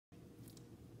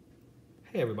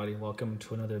Hey everybody, welcome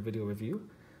to another video review.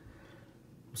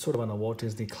 I'm sort of on a Walt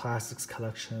Disney Classics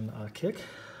collection kick,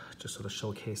 just sort of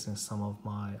showcasing some of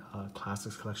my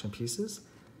Classics collection pieces.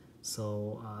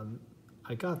 So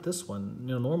I got this one.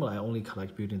 Normally I only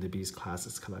collect Beauty and the Beast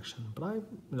Classics collection, but I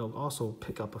also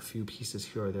pick up a few pieces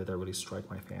here or there that really strike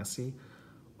my fancy,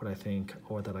 that I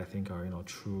think are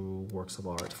true works of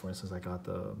art. For instance, I got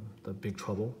the Big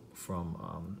Trouble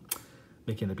from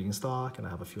Making the Beanstalk, and I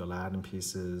have a few Aladdin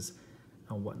pieces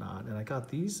and whatnot. And I got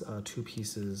these two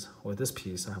pieces, or this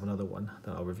piece. I have another one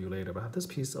that I'll review later, but I have this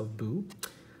piece of Boo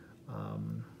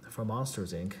from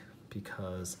Monsters Inc.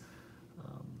 because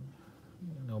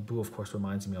Boo of course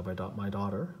reminds me of my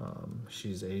daughter.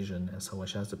 She's Asian, and so when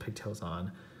she has the pigtails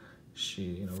on,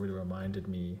 she really reminded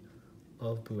me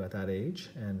of Boo at that age,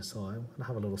 and so I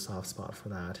have a little soft spot for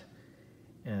that.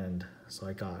 And so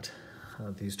I got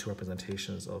these two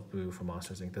representations of Boo from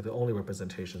Monsters Inc. They're the only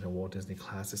representations in Walt Disney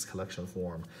Classics collection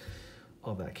form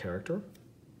of that character.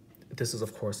 This is,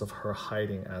 of course, of her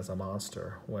hiding as a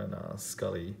monster when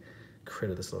Scully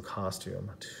created this little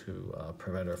costume to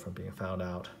prevent her from being found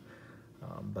out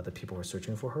by the people who are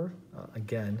searching for her.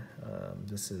 Again,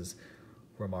 this is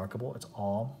remarkable. It's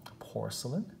all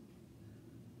porcelain.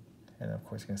 And of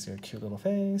course, you can see her cute little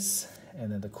face.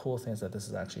 And then the cool thing is that this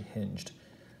is actually hinged.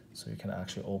 So you can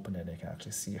actually open it and you can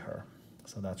actually see her.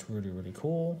 So that's really, really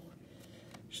cool.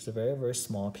 She's a very, very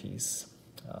small piece.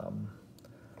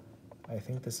 I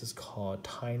think this is called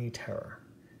Tiny Terror.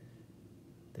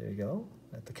 There you go.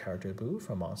 That's the character Boo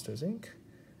from Monsters Inc.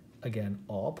 Again,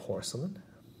 all porcelain.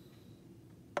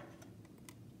 You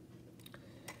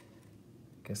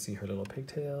can see her little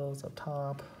pigtails up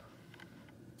top.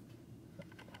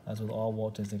 As with all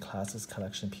Walt Disney Classics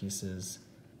collection pieces,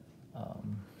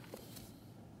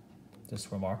 just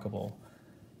remarkable,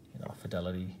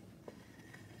 fidelity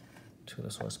to the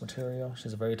source material.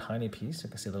 She's a very tiny piece. You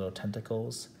can see the little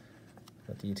tentacles,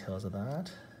 the details of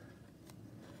that.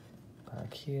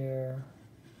 Back here,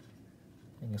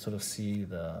 you can sort of see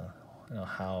the,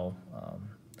 how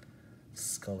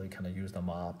Scully kind of used the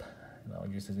mop,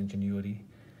 used his ingenuity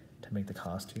to make the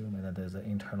costume. And then there's an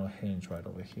internal hinge right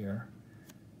over here.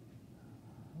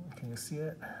 Can you see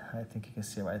it? I think you can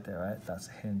see it right there, right? That's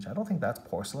a hinge. I don't think that's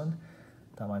porcelain.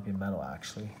 That might be metal,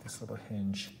 actually. This little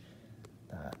hinge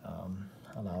that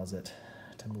allows it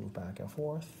to move back and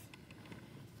forth.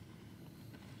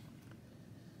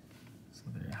 So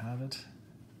there you have it.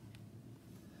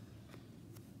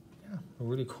 Yeah, a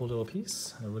really cool little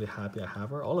piece. I'm really happy I have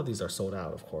her. All of these are sold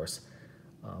out, of course,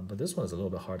 but this one is a little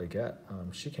bit hard to get.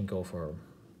 She can go for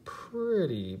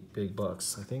pretty big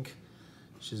bucks. I think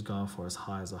she's gone for as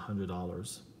high as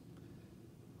 $100.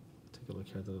 Take a look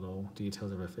here at the little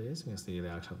details of her face. You can see they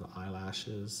actually have the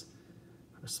eyelashes,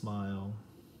 her smile.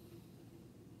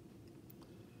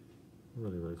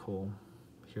 Really, really cool.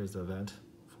 Here's the vent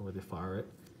for where they fire it.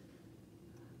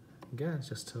 Again,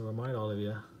 just to remind all of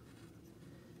you,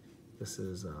 this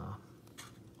is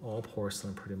all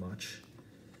porcelain pretty much.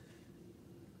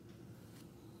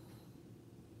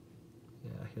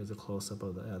 Yeah, here's a close-up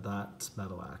of that's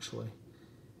metal actually.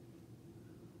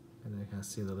 And then you can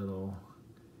see the little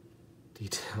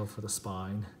detail for the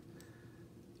spine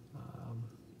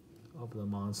of the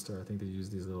monster. I think they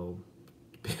use these little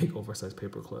big oversized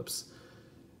paper clips.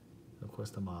 And of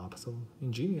course the mop, so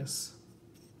ingenious.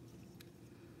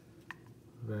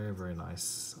 Very, very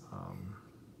nice,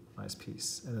 nice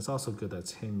piece. And it's also good that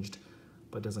it's hinged,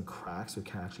 but doesn't crack, so it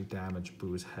can't actually damage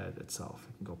Boo's head itself.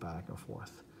 It can go back and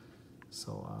forth.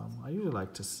 So I usually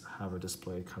like to have her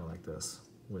displayed kind of like this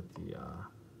with the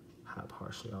hat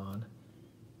partially on,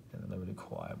 and then the really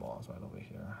cool eyeballs right over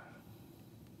here.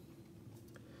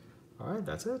 All right,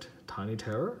 that's it. Tiny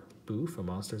Terror, Boo from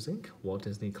Monsters Inc. Walt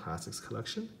Disney Classics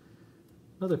Collection.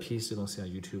 Another piece you don't see on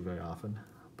YouTube very often,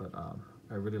 but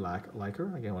I really like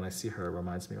her. Again, when I see her, it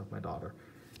reminds me of my daughter.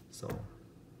 So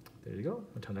there you go.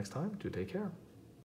 Until next time, do take care.